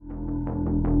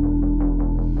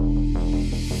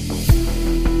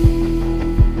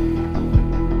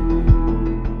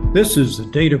This is the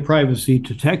Data Privacy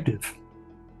Detective.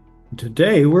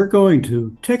 Today, we're going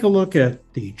to take a look at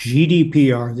the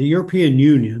GDPR, the European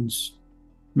Union's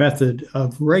method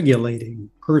of regulating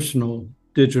personal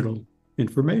digital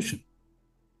information.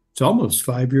 It's almost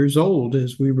 5 years old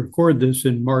as we record this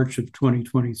in March of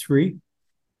 2023.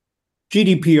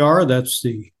 GDPR, that's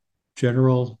the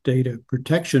General Data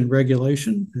Protection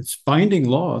Regulation, it's binding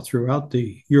law throughout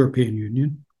the European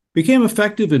Union, became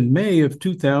effective in May of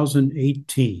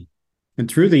 2018.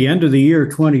 And through the end of the year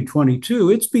 2022,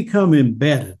 it's become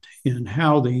embedded in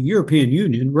how the European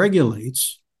Union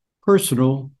regulates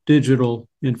personal digital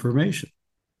information.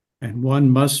 And one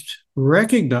must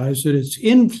recognize that its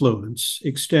influence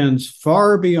extends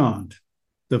far beyond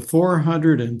the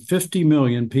 450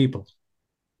 million people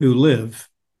who live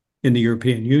in the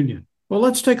European Union. Well,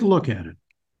 let's take a look at it.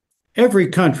 Every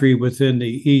country within the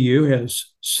EU has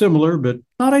similar but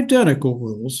not identical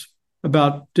rules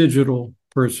about digital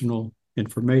personal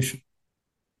information.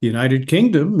 The United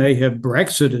Kingdom may have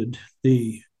Brexited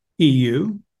the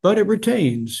EU, but it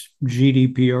retains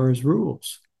GDPR's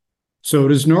rules. So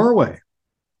does Norway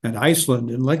and Iceland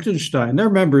and Liechtenstein. They're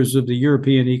members of the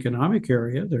European Economic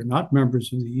Area. They're not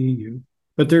members of the EU,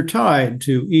 but they're tied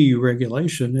to EU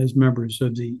regulation as members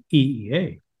of the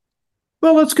EEA.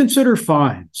 Well, let's consider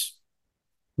fines.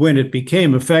 When it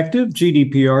became effective,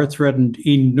 GDPR threatened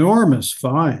enormous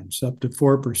fines, up to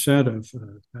 4% of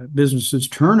businesses'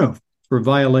 turnover, for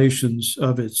violations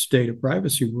of its data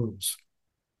privacy rules.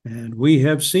 And we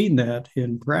have seen that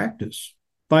in practice.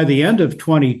 By the end of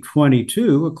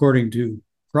 2022, according to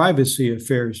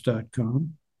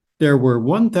privacyaffairs.com, there were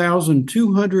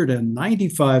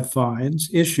 1,295 fines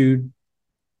issued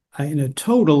in a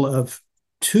total of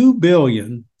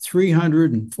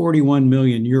 2,341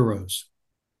 million euros.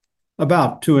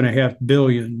 About 2.5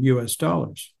 billion US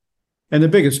dollars. And the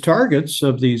biggest targets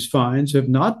of these fines have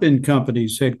not been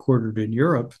companies headquartered in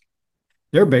Europe.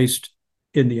 They're based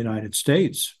in the United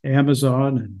States,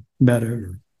 Amazon and Meta,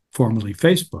 or formerly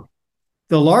Facebook.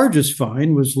 The largest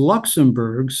fine was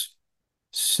Luxembourg's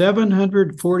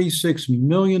 $746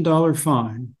 million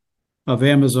fine of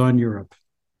Amazon Europe.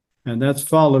 And that's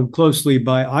followed closely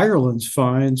by Ireland's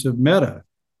fines of Meta,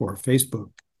 or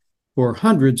Facebook, for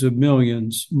hundreds of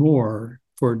millions more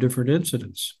for different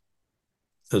incidents.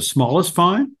 The smallest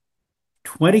fine,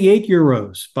 28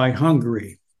 euros by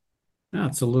Hungary.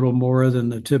 That's a little more than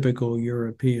the typical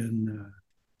European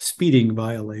speeding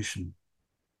violation.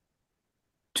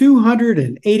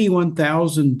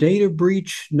 281,000 data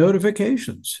breach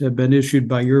notifications have been issued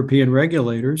by European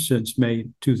regulators since May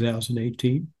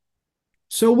 2018.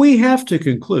 So we have to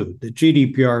conclude that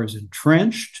GDPR is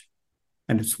entrenched,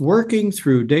 and it's working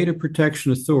through data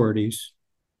protection authorities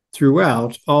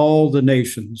throughout all the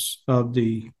nations of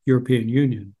the European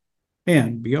Union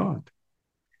and beyond.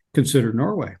 Consider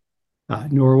Norway.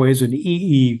 Norway is an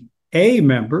EEA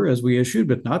member, as we issued,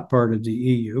 but not part of the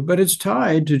EU, but it's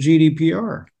tied to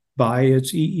GDPR by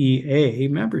its EEA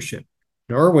membership.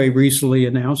 Norway recently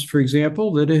announced, for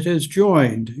example, that it has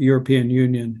joined European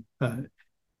Union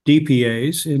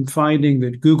DPAs in finding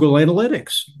that Google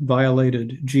Analytics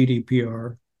violated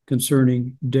GDPR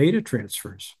concerning data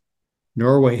transfers.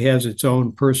 Norway has its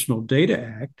own Personal Data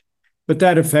Act, but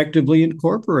that effectively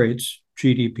incorporates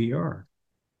GDPR.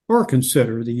 Or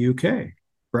consider the UK.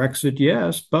 Brexit,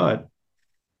 yes, but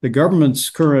the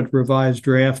government's current revised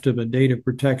draft of a data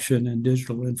protection and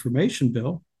digital information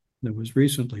bill that was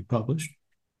recently published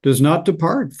does not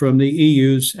depart from the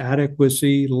EU's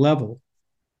adequacy level,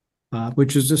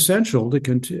 which is essential to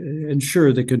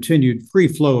ensure the continued free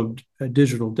flow of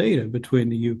digital data between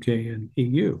the UK and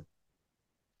EU.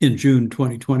 In June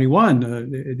 2021,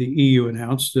 the EU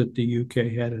announced that the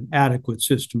UK had an adequate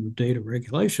system of data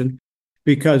regulation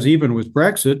because even with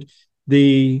Brexit,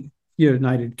 the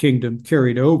United Kingdom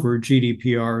carried over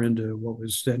GDPR into what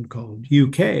was then called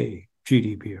UK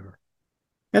GDPR.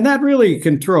 And that really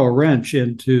can throw a wrench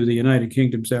into the United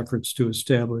Kingdom's efforts to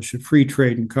establish a free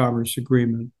trade and commerce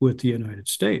agreement with the United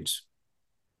States,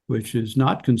 which is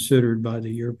not considered by the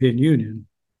European Union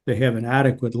to have an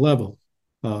adequate level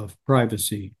of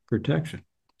privacy protection.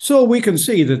 So we can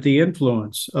see that the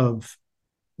influence of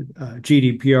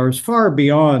GDPR is far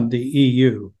beyond the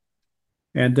EU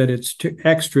and that its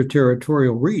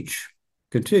extraterritorial reach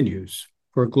continues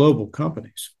for global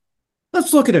companies.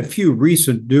 Let's look at a few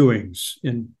recent doings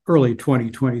in early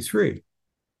 2023.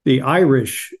 The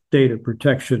Irish Data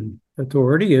Protection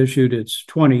Authority issued its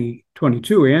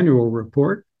 2022 annual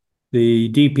report.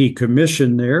 The DP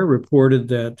Commission there reported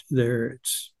that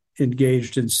it's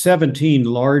engaged in 17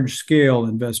 large-scale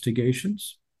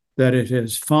investigations, that it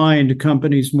has fined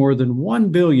companies more than 1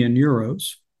 billion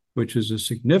euros, which is a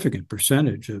significant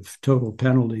percentage of total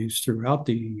penalties throughout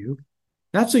the EU.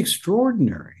 That's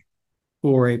extraordinary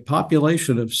for a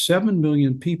population of 7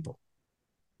 million people.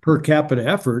 Per capita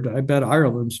effort, I bet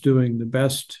Ireland's doing the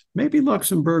best, maybe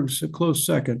Luxembourg's a close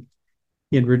second,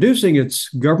 in reducing its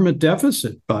government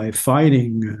deficit by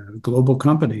fining global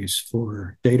companies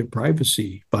for data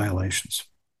privacy violations.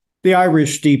 The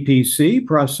Irish DPC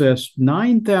processed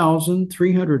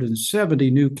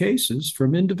 9,370 new cases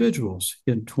from individuals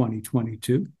in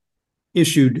 2022,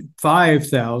 issued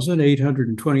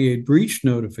 5,828 breach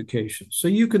notifications. So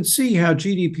you can see how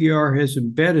GDPR has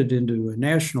embedded into a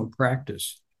national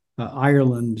practice.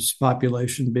 Ireland's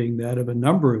population being that of a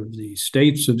number of the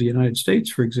states of the United States,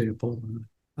 for example,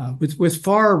 with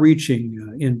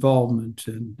far-reaching involvement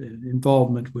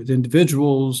with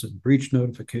individuals and breach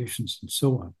notifications and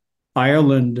so on.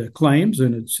 Ireland claims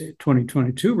in its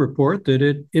 2022 report that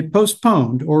it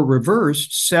postponed or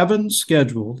reversed 7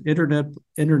 scheduled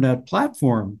internet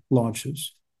platform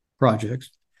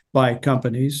projects by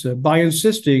companies by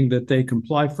insisting that they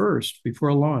comply first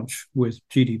before launch with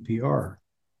GDPR,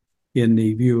 in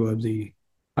the view of the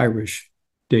Irish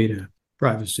Data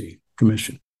Privacy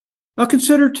Commission. Now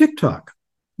consider TikTok.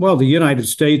 Well, the United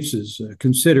States is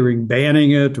considering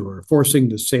banning it or forcing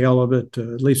the sale of it,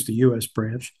 at least the U.S.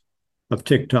 branch of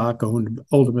TikTok, owned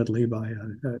ultimately by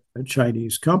a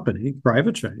Chinese company,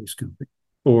 private Chinese company,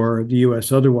 or the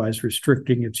U.S. otherwise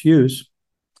restricting its use.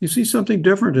 You see something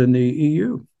different in the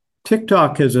EU.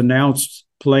 TikTok has announced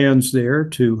plans there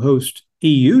to host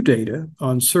EU data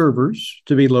on servers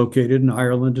to be located in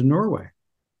Ireland and Norway.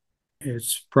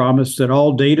 It's promised that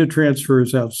all data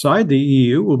transfers outside the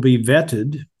EU will be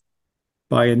vetted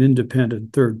by an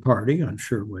independent third party. I'm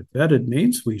sure what vetted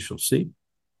means, we shall see.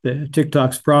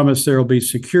 TikTok's promise there will be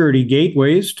security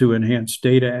gateways to enhance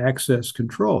data access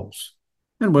controls.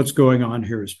 And what's going on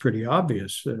here is pretty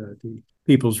obvious. The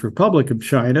People's Republic of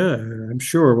China, I'm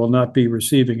sure, will not be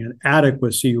receiving an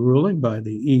adequacy ruling by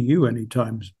the EU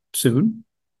anytime soon.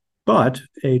 But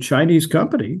a Chinese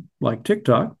company like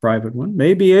TikTok, private one,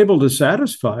 may be able to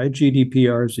satisfy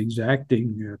GDPR's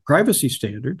exacting privacy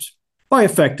standards by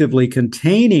effectively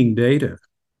containing data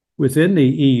within the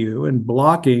EU and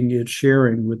blocking its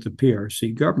sharing with the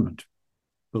PRC government.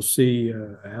 We'll see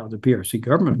how the PRC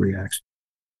government reacts.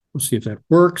 We'll see if that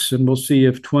works, and we'll see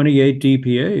if 28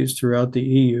 DPAs throughout the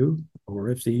EU, or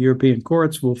if the European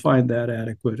courts will find that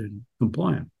adequate and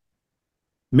compliant.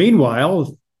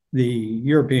 Meanwhile, the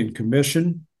European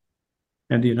Commission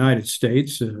and the United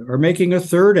States are making a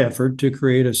third effort to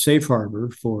create a safe harbor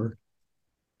for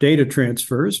data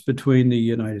transfers between the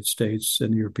United States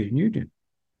and the European Union.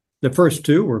 The first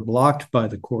two were blocked by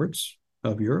the courts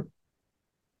of Europe.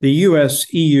 The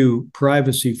US-EU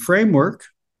privacy framework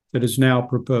that is now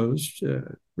proposed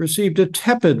received a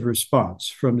tepid response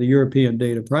from the European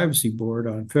Data Privacy Board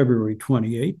on February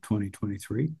 28,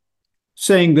 2023,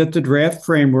 saying that the draft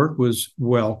framework was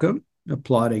welcome,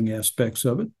 applauding aspects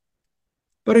of it,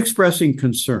 but expressing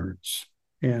concerns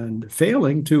and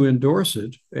failing to endorse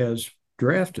it as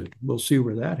drafted. We'll see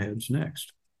where that heads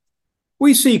next.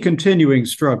 We see continuing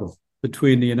struggle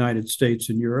between the United States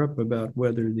and Europe about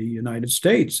whether the United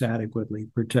States adequately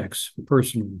protects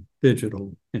personal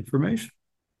digital information.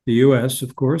 The U.S.,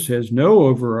 of course, has no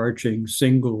overarching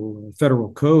single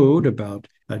federal code about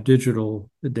digital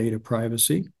data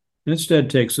privacy, and instead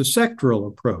takes a sectoral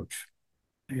approach.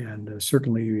 And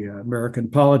certainly American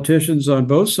politicians on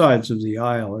both sides of the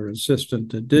aisle are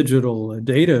insistent that digital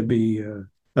data be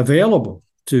available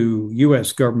to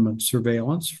U.S. government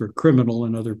surveillance for criminal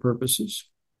and other purposes.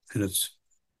 And it's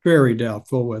very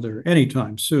doubtful whether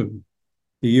anytime soon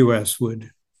the U.S.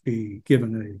 would be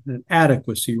given an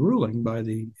adequacy ruling by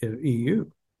the EU,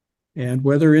 and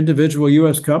whether individual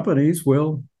U.S. companies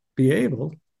will be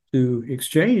able to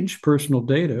exchange personal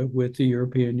data with the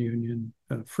European Union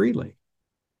freely.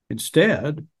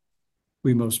 Instead,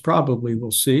 we most probably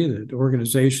will see that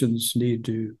organizations need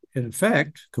to, in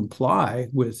effect, comply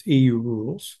with EU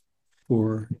rules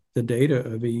for the data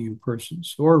of EU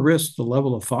persons, or risk the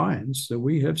level of fines that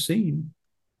we have seen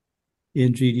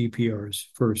in GDPR's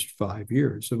first 5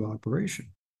 years of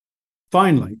operation.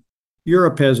 Finally,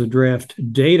 Europe has a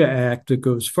draft Data Act that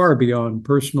goes far beyond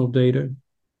personal data,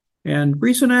 and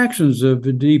recent actions of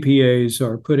the DPAs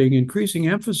are putting increasing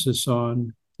emphasis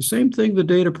on the same thing the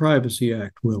Data Privacy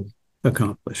Act will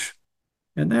accomplish,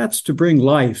 and that's to bring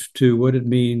life to what it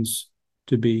means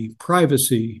to be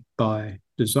privacy by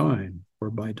design or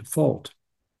by default.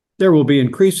 There will be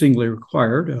increasingly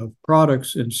required of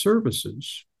products and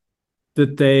services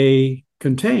that they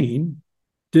contain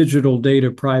digital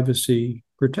data privacy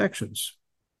protections.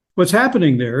 What's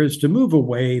happening there is to move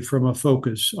away from a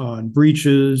focus on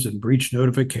breaches and breach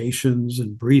notifications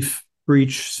and breach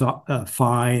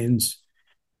fines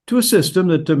to a system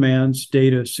that demands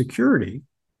data security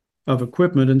of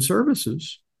equipment and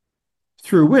services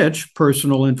through which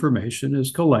personal information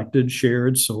is collected,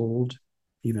 shared, sold,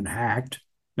 even hacked,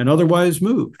 and otherwise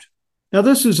moved. Now,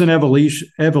 this is an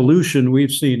evolution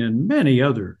we've seen in many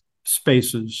other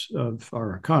spaces of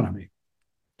our economy.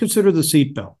 Consider the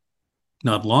seatbelt.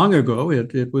 Not long ago,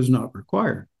 it was not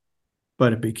required,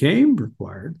 but it became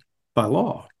required by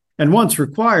law. And once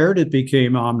required, it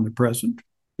became omnipresent.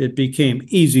 It became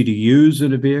easy to use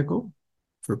in a vehicle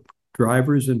for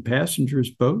drivers and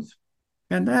passengers both.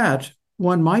 And that,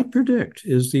 one might predict,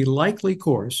 is the likely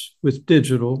course with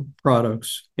digital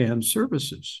products and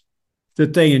services,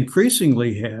 that they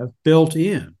increasingly have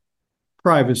built-in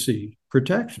privacy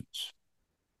protections,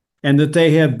 and that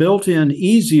they have built-in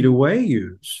easy-to-weigh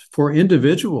use for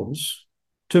individuals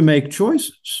to make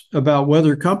choices about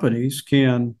whether companies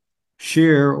can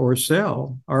share or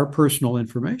sell our personal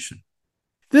information.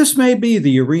 This may be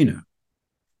the arena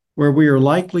where we are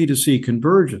likely to see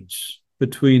convergence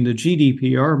between the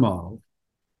GDPR model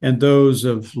and those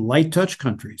of light touch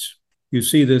countries. You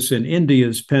see this in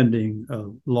India's pending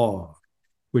law,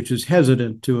 which is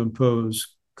hesitant to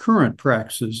impose current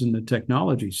practices in the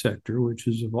technology sector, which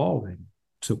is evolving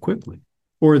so quickly,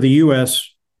 or the U.S.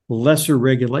 lesser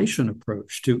regulation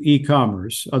approach to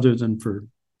e-commerce, other than for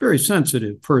very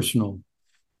sensitive personal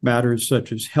matters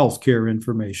such as healthcare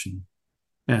information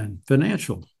and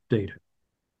financial data.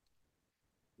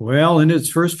 Well, in its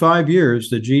first 5 years,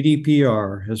 the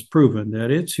GDPR has proven that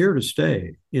it's here to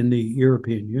stay in the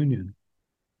European Union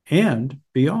and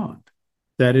beyond,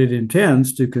 that it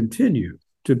intends to continue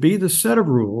to be the set of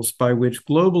rules by which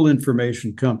global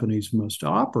information companies must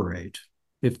operate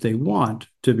if they want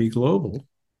to be global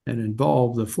and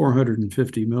involve the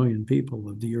 450 million people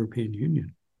of the European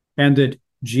Union, and that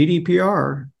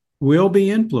GDPR will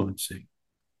be influencing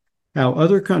how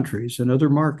other countries and other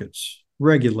markets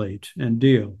regulate and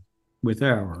deal with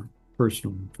our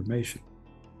personal information.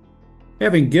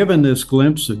 Having given this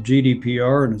glimpse of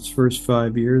GDPR in its first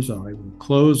 5 years, I will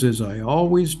close as I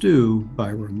always do by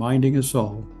reminding us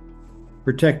all,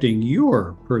 protecting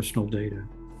your personal data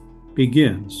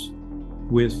begins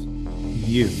with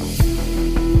you.